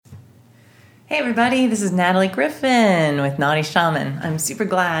Hey everybody, this is Natalie Griffin with Naughty Shaman. I'm super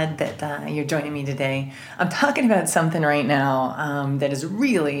glad that you're joining me today. I'm talking about something right now that is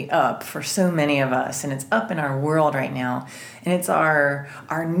really up for so many of us, and it's up in our world right now. And it's our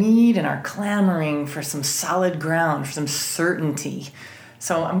need and our clamoring for some solid ground, for some certainty.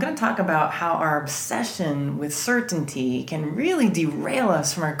 So I'm going to talk about how our obsession with certainty can really derail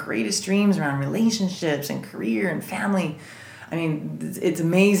us from our greatest dreams around relationships and career and family. I mean, it's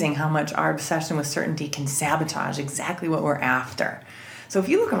amazing how much our obsession with certainty can sabotage exactly what we're after. So if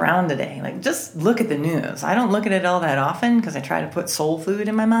you look around today, just look at the news. I don't look at it all that often because I try to put soul food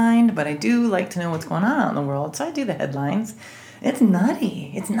in my mind, but I do like to know what's going on out in the world, so I do the headlines. It's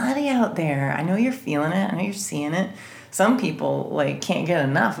nutty. It's nutty out there. I know you're feeling it. I know you're seeing it. Some people can't get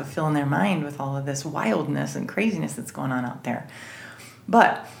enough of filling their mind with all of this wildness and craziness that's going on out there.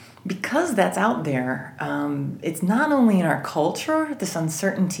 But because that's out there, it's not only in our culture, this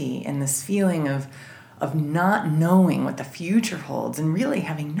uncertainty and this feeling of not knowing what the future holds and really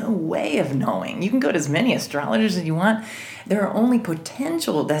having no way of knowing. You can go to as many astrologers as you want. There are only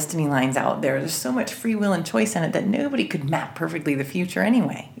potential destiny lines out there. There's so much free will and choice in it that nobody could map perfectly the future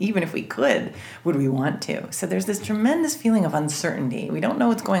anyway. Even if we could, would we want to? So there's this tremendous feeling of uncertainty. We don't know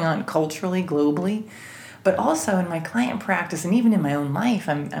what's going on culturally, globally. But also in my client practice and even in my own life,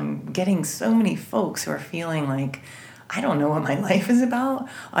 I'm getting so many folks who are feeling like, I don't know what my life is about.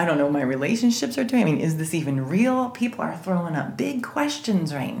 I don't know what my relationships are doing. I mean, is this even real? People are throwing up big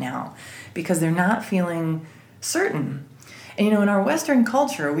questions right now because they're not feeling certain. And in our Western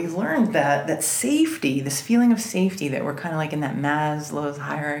culture, we've learned that safety, this feeling of safety, that we're kind of like in that Maslow's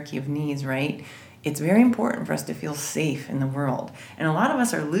hierarchy of needs, right? It's very important for us to feel safe in the world. And a lot of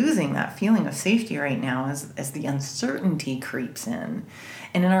us are losing that feeling of safety right now as the uncertainty creeps in.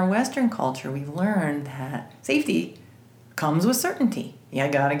 And in our Western culture, we've learned that safety comes with certainty. You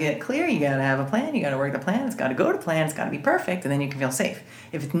got to get clear. You got to have a plan. You got to work the plan. It's got to go to plan. It's got to be perfect. And then you can feel safe.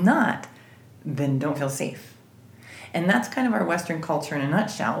 If it's not, then don't feel safe. And that's kind of our Western culture in a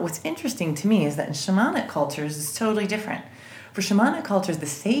nutshell. What's interesting to me is that in shamanic cultures, it's totally different. For shamanic cultures, the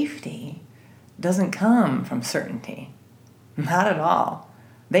safety doesn't come from certainty. Not at all.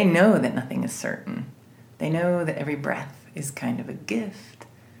 They know that nothing is certain. They know that every breath is kind of a gift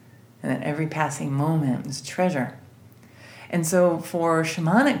and that every passing moment is treasure. And so for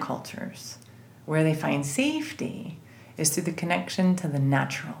shamanic cultures, where they find safety is through the connection to the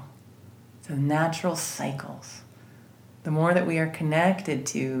natural cycles. The more that we are connected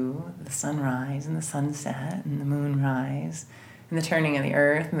to the sunrise and the sunset and the moonrise and the turning of the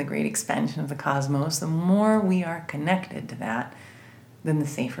earth and the great expansion of the cosmos, the more we are connected to that, then the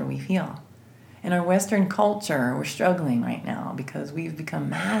safer we feel. In our Western culture, we're struggling right now because we've become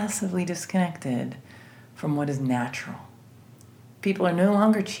massively disconnected from what is natural. People are no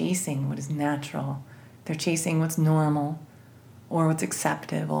longer chasing what is natural. They're chasing what's normal or what's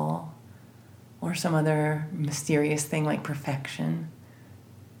acceptable or some other mysterious thing like perfection.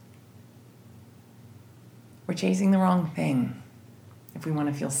 We're chasing the wrong thing if we want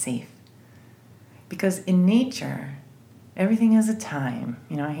to feel safe. Because in nature, everything has a time.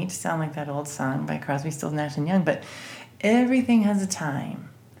 I hate to sound like that old song by Crosby, Stills, Nash & Young, but everything has a time.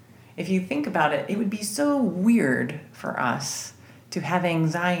 If you think about it, it would be so weird for us to have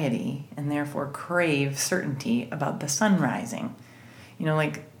anxiety and therefore crave certainty about the sun rising.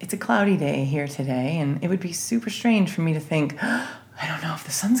 It's a cloudy day here today, and it would be super strange for me to think, I don't know if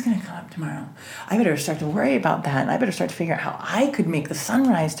the sun's going to come up tomorrow. I better start to worry about that, and I better start to figure out how I could make the sun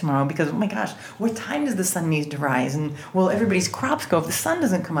rise tomorrow because, oh my gosh, what time does the sun need to rise? And will everybody's crops go if the sun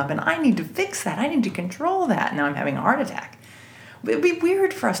doesn't come up? And I need to fix that. I need to control that. Now I'm having a heart attack. It would be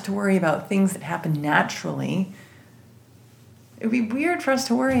weird for us to worry about things that happen naturally. It would be weird for us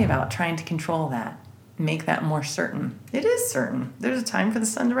to worry about trying to control that, make that more certain. It is certain. There's a time for the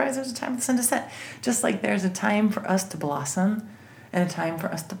sun to rise. There's a time for the sun to set. Just like there's a time for us to blossom, and a time for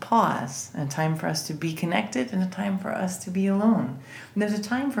us to pause, and a time for us to be connected, and a time for us to be alone. And there's a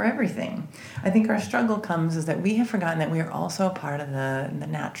time for everything. I think our struggle comes is that we have forgotten that we are also a part of the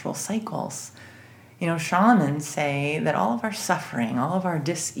natural cycles. Shamans say that all of our suffering, all of our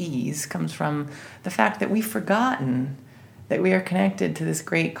dis-ease comes from the fact that we've forgotten that we are connected to this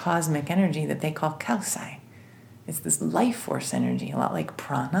great cosmic energy that they call Kausai. It's this life force energy, a lot like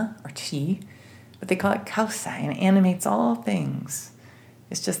prana or chi, but they call it Kausai, and it animates all things.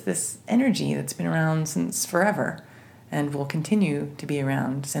 It's just this energy that's been around since forever and will continue to be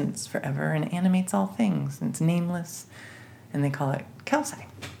around since forever and animates all things. And it's nameless, and they call it Kausai.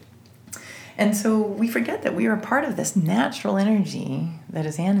 And so we forget that we are a part of this natural energy that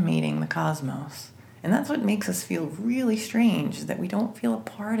is animating the cosmos. And that's what makes us feel really strange, is that we don't feel a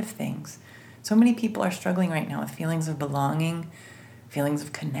part of things. So many people are struggling right now with feelings of belonging, feelings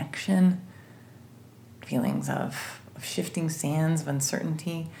of connection, feelings of shifting sands of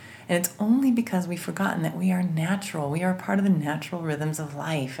uncertainty. And it's only because we've forgotten that we are natural. We are part of the natural rhythms of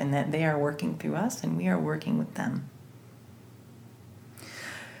life, and that they are working through us and we are working with them.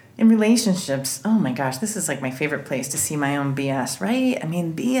 In relationships, oh my gosh, this is like my favorite place to see my own BS, right? I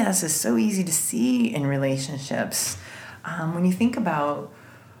mean, BS is so easy to see in relationships. When you think about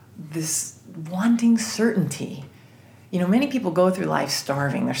this wanting certainty, many people go through life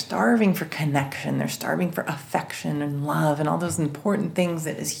starving. They're starving for connection. They're starving for affection and love and all those important things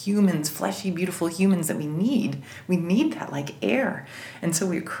that as humans, fleshy, beautiful humans, that we need. We need that like air. And so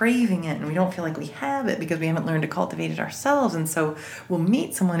we're craving it and we don't feel like we have it because we haven't learned to cultivate it ourselves. And so we'll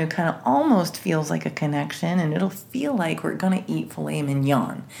meet someone who kind of almost feels like a connection, and it'll feel like we're going to eat filet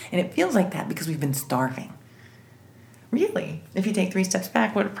mignon. And it feels like that because we've been starving. Really, if you take 3 steps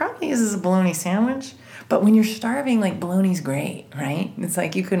back, what it probably is a bologna sandwich. But when you're starving, like, bologna's great, right? It's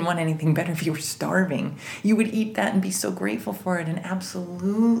like you couldn't want anything better if you were starving. You would eat that and be so grateful for it, and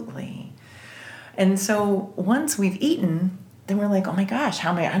absolutely. And so once we've eaten, then we're like, oh my gosh,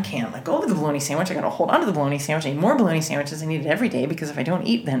 I can't let go of the bologna sandwich. I got to hold on to the bologna sandwich. I need more bologna sandwiches. I need it every day, because if I don't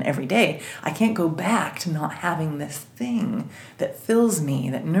eat then every day, I can't go back to not having this thing that fills me,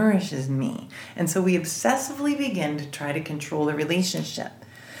 that nourishes me. And so we obsessively begin to try to control the relationship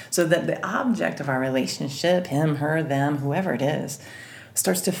so that the object of our relationship, him, her, them, whoever it is,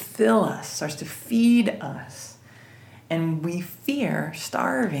 starts to fill us, starts to feed us. And we fear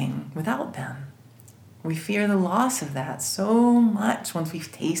starving without them. We fear the loss of that so much once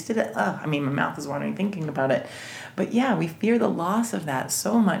we've tasted it. My mouth is watering thinking about it. But yeah, we fear the loss of that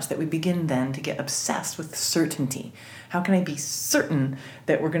so much that we begin then to get obsessed with certainty. How can I be certain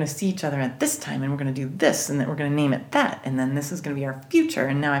that we're going to see each other at this time, and we're going to do this, and that we're going to name it that, and then this is going to be our future,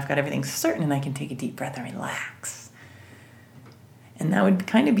 and now I've got everything certain and I can take a deep breath and relax. And that would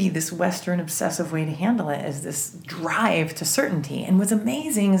kind of be this Western obsessive way to handle it, as this drive to certainty. And what's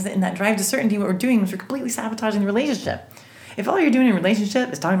amazing is that in that drive to certainty, what we're doing is we're completely sabotaging the relationship. If all you're doing in a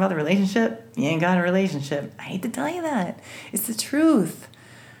relationship is talking about the relationship, you ain't got a relationship. I hate to tell you that. It's the truth.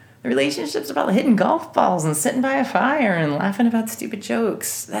 The relationship's about hitting golf balls and sitting by a fire and laughing about stupid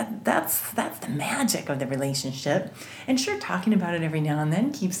jokes. That's the magic of the relationship. And sure, talking about it every now and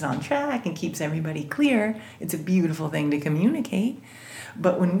then keeps it on track and keeps everybody clear. It's a beautiful thing to communicate.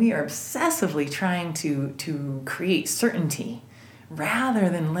 But when we are obsessively trying to create certainty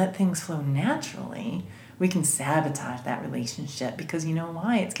rather than let things flow naturally, we can sabotage that relationship, because you know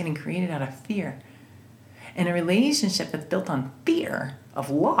why? It's getting created out of fear. And a relationship that's built on fear of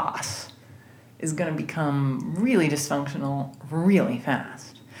loss is going to become really dysfunctional really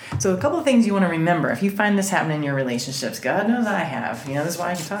fast. So a couple of things you want to remember. If you find this happening in your relationships, God knows I have. This is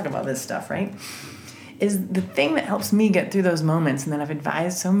why I can talk about this stuff, right? Is the thing that helps me get through those moments, and that I've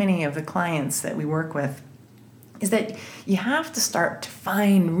advised so many of the clients that we work with, is that you have to start to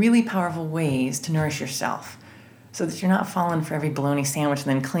find really powerful ways to nourish yourself, so that you're not falling for every bologna sandwich and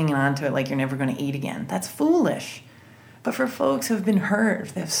then clinging on to it like you're never going to eat again. That's foolish. But for folks who have been hurt,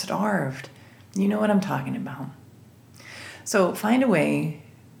 they've starved, you know what I'm talking about. So find a way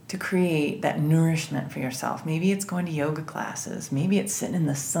to create that nourishment for yourself. Maybe it's going to yoga classes. Maybe it's sitting in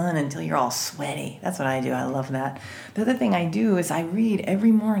the sun until you're all sweaty. That's what I do. I love that. The other thing I do is I read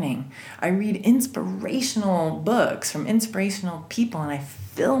every morning. I read inspirational books from inspirational people, and I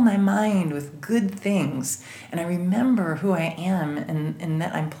fill my mind with good things. And I remember who I am, and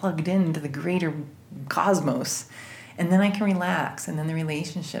that I'm plugged into the greater cosmos. And then I can relax, and then the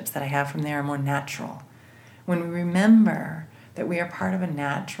relationships that I have from there are more natural. When we remember that we are part of a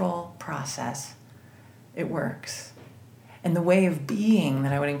natural process, it works. And the way of being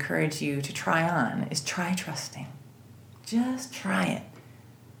that I would encourage you to try on is try trusting. Just try it.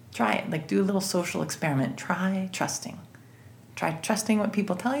 Try it. Like, do a little social experiment. Try trusting. Try trusting what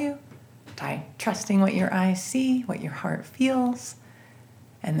people tell you. Try trusting what your eyes see, what your heart feels,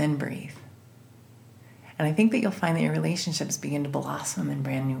 and then breathe. And I think that you'll find that your relationships begin to blossom in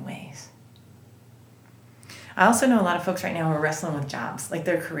brand new ways. I also know a lot of folks right now who are wrestling with jobs, like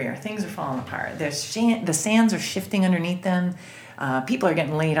their career. Things are falling apart. The sands are shifting underneath them. People are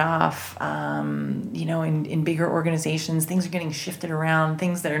getting laid off, in bigger organizations. Things are getting shifted around,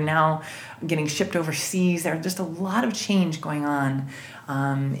 things that are now getting shipped overseas. There's just a lot of change going on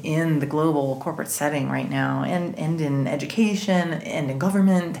in the global corporate setting right now, and in education and in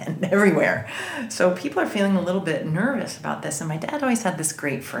government and everywhere. So people are feeling a little bit nervous about this. And my dad always had this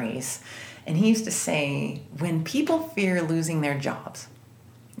great phrase. And he used to say, when people fear losing their jobs,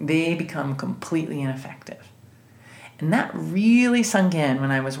 they become completely ineffective. And that really sunk in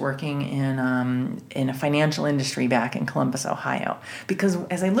when I was working in a financial industry back in Columbus, Ohio. Because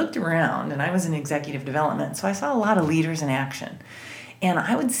as I looked around, and I was in executive development, so I saw a lot of leaders in action. And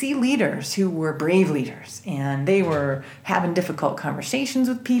I would see leaders who were brave leaders, and they were having difficult conversations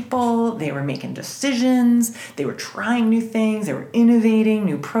with people, they were making decisions, they were trying new things, they were innovating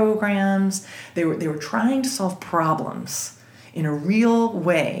new programs, they were trying to solve problems in a real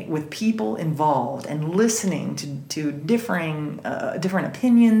way with people involved and listening to different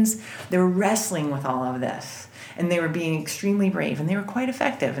opinions. They were wrestling with all of this. And they were being extremely brave, and they were quite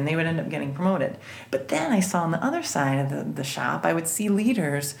effective, and they would end up getting promoted. But then I saw on the other side of the shop, I would see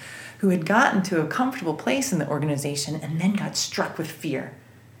leaders who had gotten to a comfortable place in the organization and then got struck with fear.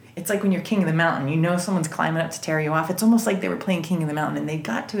 It's like when you're king of the mountain, you know someone's climbing up to tear you off. It's almost like they were playing king of the mountain, and they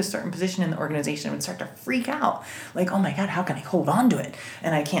got to a certain position in the organization and would start to freak out. Like, oh my God, how can I hold on to it?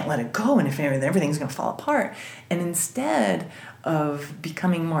 And I can't let it go, and if everything's going to fall apart. And instead of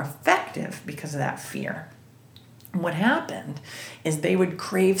becoming more effective because of that fear, what happened is they would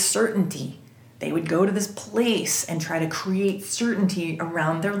crave certainty. They would go to this place and try to create certainty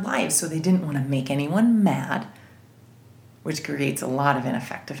around their lives, so they didn't want to make anyone mad, which creates a lot of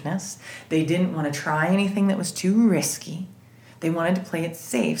ineffectiveness. They didn't want to try anything that was too risky. They wanted to play it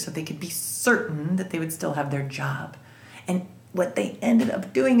safe so they could be certain that they would still have their job. And what they ended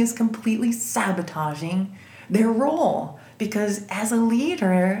up doing is completely sabotaging their role. Because as a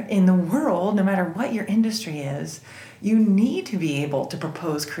leader in the world, no matter what your industry is, you need to be able to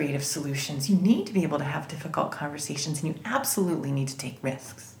propose creative solutions. You need to be able to have difficult conversations, and you absolutely need to take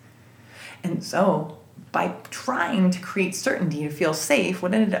risks. And so by trying to create certainty to feel safe,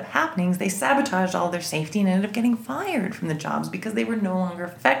 what ended up happening is they sabotaged all their safety and ended up getting fired from the jobs because they were no longer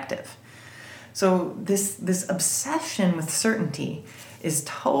effective. So this obsession with certainty is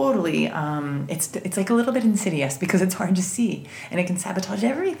totally, it's like a little bit insidious because it's hard to see, and it can sabotage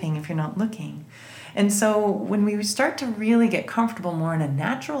everything if you're not looking. And so when we start to really get comfortable more in a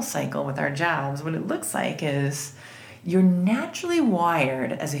natural cycle with our jobs, what it looks like is you're naturally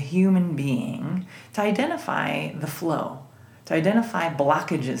wired as a human being to identify the flow, to identify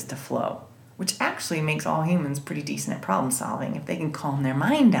blockages to flow, which actually makes all humans pretty decent at problem solving if they can calm their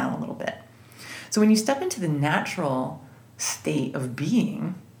mind down a little bit. So when you step into the natural state of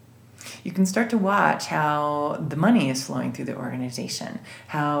being, you can start to watch how the money is flowing through the organization,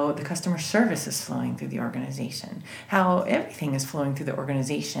 how the customer service is flowing through the organization, how everything is flowing through the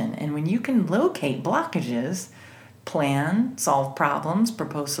organization. And when you can locate blockages, plan, solve problems,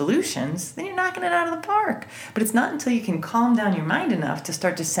 propose solutions, then you're knocking it out of the park. But it's not until you can calm down your mind enough to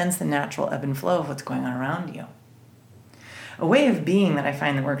start to sense the natural ebb and flow of what's going on around you. A way of being that I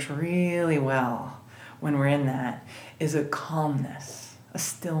find that works really well when we're in that is a calmness, a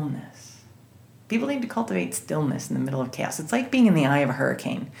stillness. People need to cultivate stillness in the middle of chaos. It's like being in the eye of a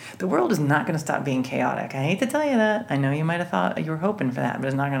hurricane. The world is not going to stop being chaotic. I hate to tell you that. I know you might have thought you were hoping for that, but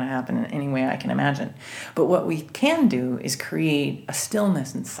it's not going to happen in any way I can imagine. But what we can do is create a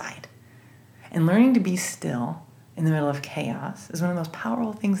stillness inside. And learning to be still in the middle of chaos is one of the most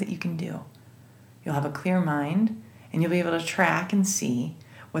powerful things that you can do. You'll have a clear mind, and you'll be able to track and see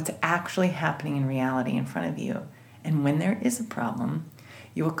what's actually happening in reality in front of you. And when there is a problem,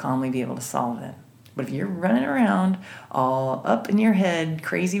 you will calmly be able to solve it. But if you're running around all up in your head,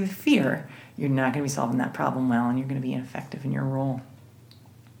 crazy with fear, you're not going to be solving that problem well, and you're going to be ineffective in your role.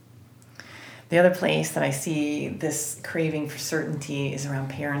 The other place that I see this craving for certainty is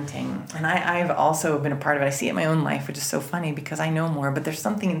around parenting. And I've also been a part of it. I see it in my own life, which is so funny because I know more, but there's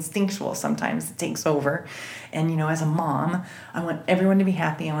something instinctual sometimes that takes over. And, as a mom, I want everyone to be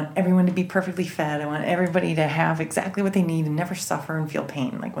happy. I want everyone to be perfectly fed. I want everybody to have exactly what they need and never suffer and feel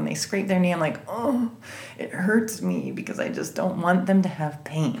pain. Like when they scrape their knee, I'm like, oh, it hurts me because I just don't want them to have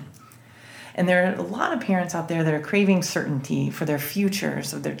pain. And there are a lot of parents out there that are craving certainty for their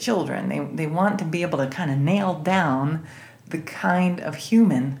futures of their children. They want to be able to kind of nail down the kind of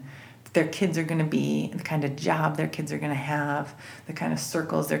human their kids are going to be, the kind of job their kids are going to have, the kind of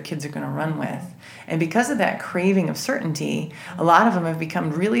circles their kids are going to run with. And because of that craving of certainty, a lot of them have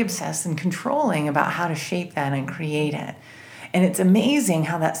become really obsessed and controlling about how to shape that and create it. And it's amazing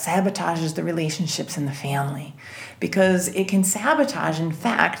how that sabotages the relationships in the family, because it can sabotage, in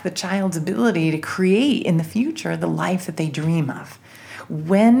fact, the child's ability to create in the future the life that they dream of.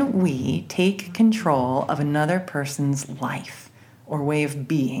 When we take control of another person's life or way of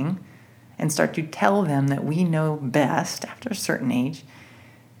being and start to tell them that we know best after a certain age,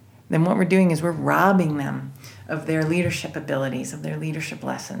 then what we're doing is we're robbing them of their leadership abilities, of their leadership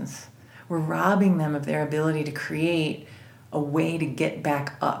lessons. We're robbing them of their ability to create a way to get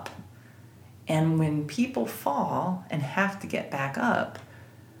back up. And when people fall and have to get back up,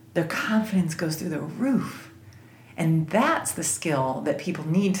 their confidence goes through the roof. And that's the skill that people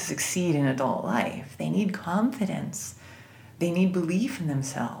need to succeed in adult life. They need confidence. They need belief in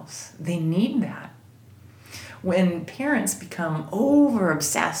themselves. They need that. When parents become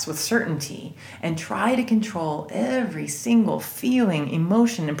over-obsessed with certainty and try to control every single feeling,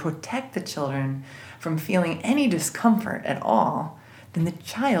 emotion, and protect the children from feeling any discomfort at all, then the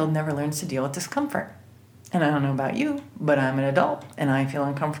child never learns to deal with discomfort. And I don't know about you, but I'm an adult and I feel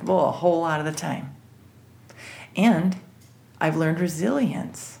uncomfortable a whole lot of the time. And I've learned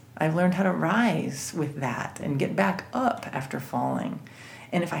resilience. I've learned how to rise with that and get back up after falling.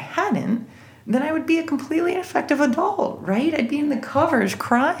 And if I hadn't, then I would be a completely ineffective adult, right? I'd be in the covers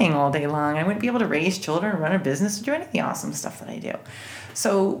crying all day long. I wouldn't be able to raise children, run a business, or do any of the awesome stuff that I do.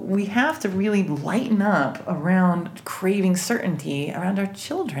 So we have to really lighten up around craving certainty around our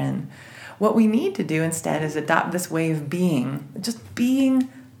children. What we need to do instead is adopt this way of being, just being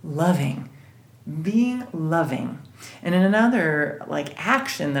loving. Being loving. And in another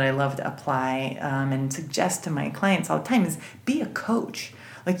action that I love to apply and suggest to my clients all the time is be a coach.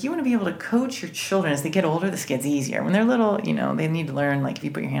 You want to be able to coach your children as they get older. This gets easier. When they're little, they need to learn, if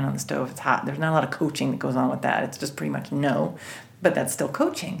you put your hand on the stove, it's hot. There's not a lot of coaching that goes on with that. It's just pretty much no. But that's still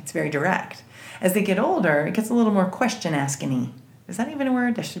coaching. It's very direct. As they get older, it gets a little more question asking-y. Is that even a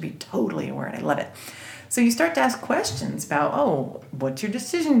word? That should be totally a word. I love it. So you start to ask questions about, what's your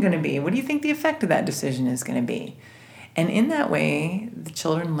decision going to be? What do you think the effect of that decision is going to be? And in that way, the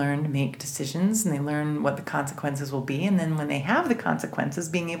children learn to make decisions and they learn what the consequences will be. And then when they have the consequences,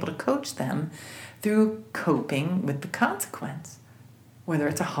 being able to coach them through coping with the consequence. Whether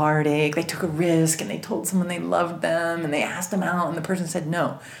it's a heartache, they took a risk and they told someone they loved them and they asked them out and the person said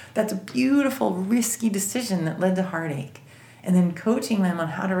no. That's a beautiful, risky decision that led to heartache. And then coaching them on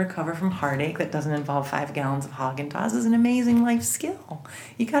how to recover from heartache that doesn't involve 5 gallons of Haagen-Dazs is an amazing life skill.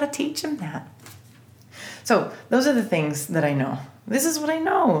 You got to teach them that. So those are the things that I know. This is what I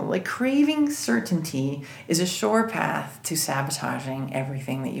know. Craving certainty is a sure path to sabotaging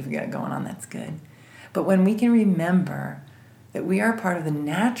everything that you've got going on that's good. But when we can remember that we are part of the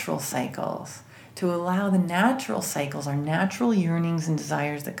natural cycles, to allow the natural cycles, our natural yearnings and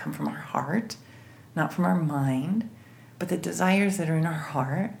desires that come from our heart, not from our mind, but the desires that are in our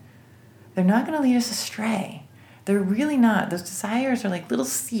heart, they're not going to lead us astray. They're really not. Those desires are like little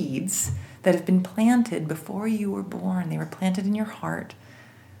seeds that have been planted before you were born. They were planted in your heart.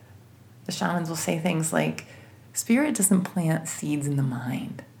 The shamans will say things like, spirit doesn't plant seeds in the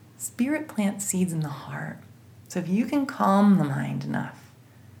mind. Spirit plants seeds in the heart. So if you can calm the mind enough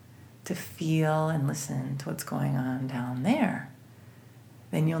to feel and listen to what's going on down there,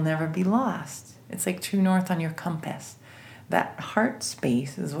 then you'll never be lost. It's like true north on your compass. That heart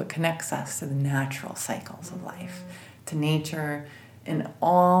space is what connects us to the natural cycles of life, to nature, and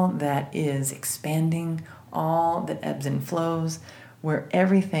all that is expanding, all that ebbs and flows, where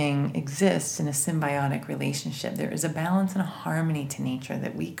everything exists in a symbiotic relationship. There is a balance and a harmony to nature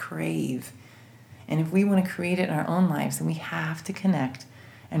that we crave. And if we want to create it in our own lives, then we have to connect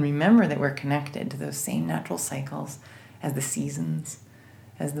and remember that we're connected to those same natural cycles as the seasons,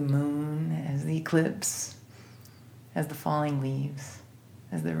 as the moon, as the eclipse, as the falling leaves,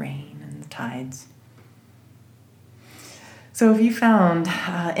 as the rain and the tides. So if you found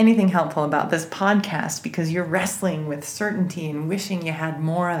anything helpful about this podcast because you're wrestling with certainty and wishing you had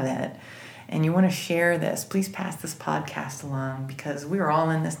more of it, and you want to share this, please pass this podcast along because we're all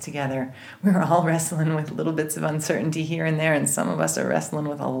in this together. We're all wrestling with little bits of uncertainty here and there, and some of us are wrestling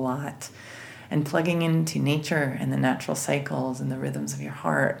with a lot. And plugging into nature and the natural cycles and the rhythms of your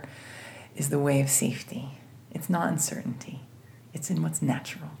heart is the way of safety. It's not uncertainty. It's in what's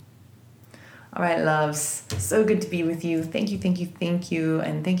natural. All right, loves. So good to be with you. Thank you.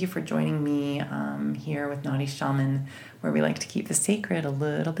 And thank you for joining me here with Naughty Shaman, where we like to keep the sacred a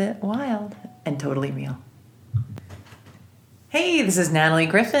little bit wild and totally real. Hey, this is Natalie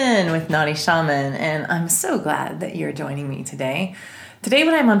Griffin with Naughty Shaman, and I'm so glad that you're joining me today. Today,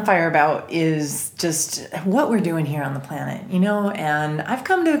 what I'm on fire about is just what we're doing here on the planet, and I've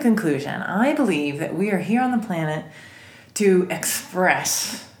come to a conclusion. I believe that we are here on the planet to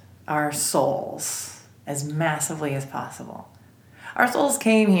express our souls as massively as possible. Our souls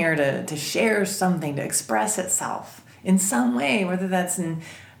came here to share something, to express itself in some way, whether that's in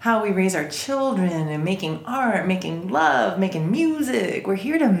how we raise our children and making art, making love, making music. We're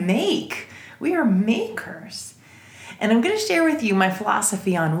here to make. We are makers. And I'm going to share with you my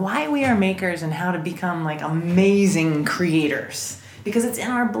philosophy on why we are makers and how to become amazing creators. Because it's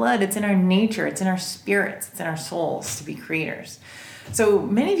in our blood, it's in our nature, it's in our spirits, it's in our souls to be creators. So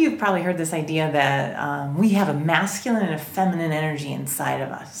many of you have probably heard this idea that we have a masculine and a feminine energy inside of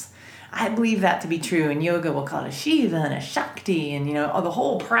us. I believe that to be true. In yoga, we'll call it a Shiva and a Shakti. And, the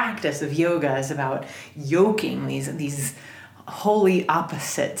whole practice of yoga is about yoking these holy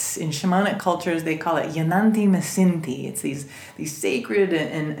opposites. In shamanic cultures, they call it Yananti Masinti. It's these sacred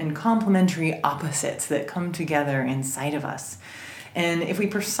and complementary opposites that come together inside of us. And if we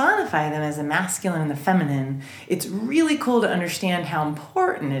personify them as the masculine and the feminine, it's really cool to understand how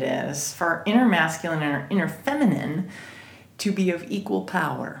important it is for our inner masculine and our inner feminine to be of equal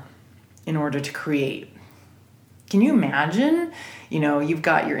power in order to create. Can you imagine, you've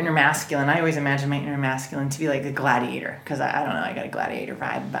got your inner masculine. I always imagine my inner masculine to be like a gladiator, because I don't know, I got a gladiator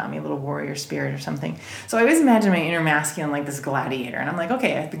vibe about me, a little warrior spirit or something. So I always imagine my inner masculine like this gladiator. And I'm like,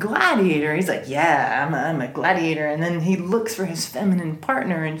 okay, the gladiator, he's like, yeah, I'm a gladiator. And then he looks for his feminine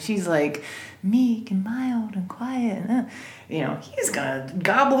partner, and she's like meek and mild and quiet. And, he's going to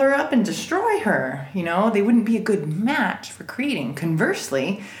gobble her up and destroy her. They wouldn't be a good match for creating.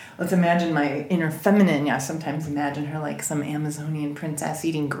 Conversely, let's imagine my inner feminine. I sometimes imagine her like some Amazonian princess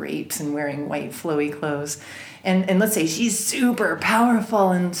eating grapes and wearing white flowy clothes. And let's say she's super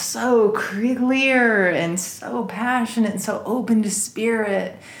powerful and so clear and so passionate and so open to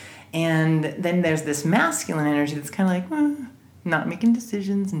spirit. And then there's this masculine energy that's kind of like, not making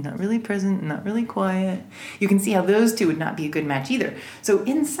decisions and not really present and not really quiet. You can see how those two would not be a good match either. So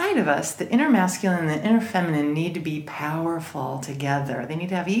inside of us, the inner masculine and the inner feminine need to be powerful together. They need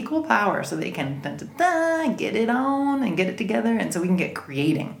to have equal power so they can get it on and get it together, and so we can get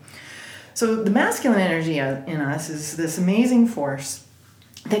creating. So the masculine energy in us is this amazing force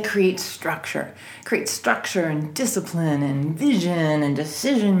that creates structure and discipline and vision and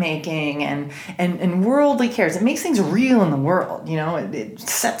decision making and worldly cares. It makes things real in the world. It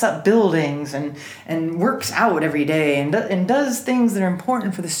sets up buildings and works out every day and does things that are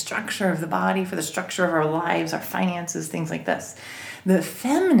important for the structure of the body, for the structure of our lives, our finances, things like this. The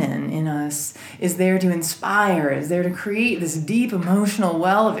feminine in us is there to inspire, is there to create this deep emotional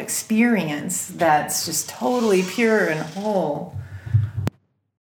well of experience that's just totally pure and whole.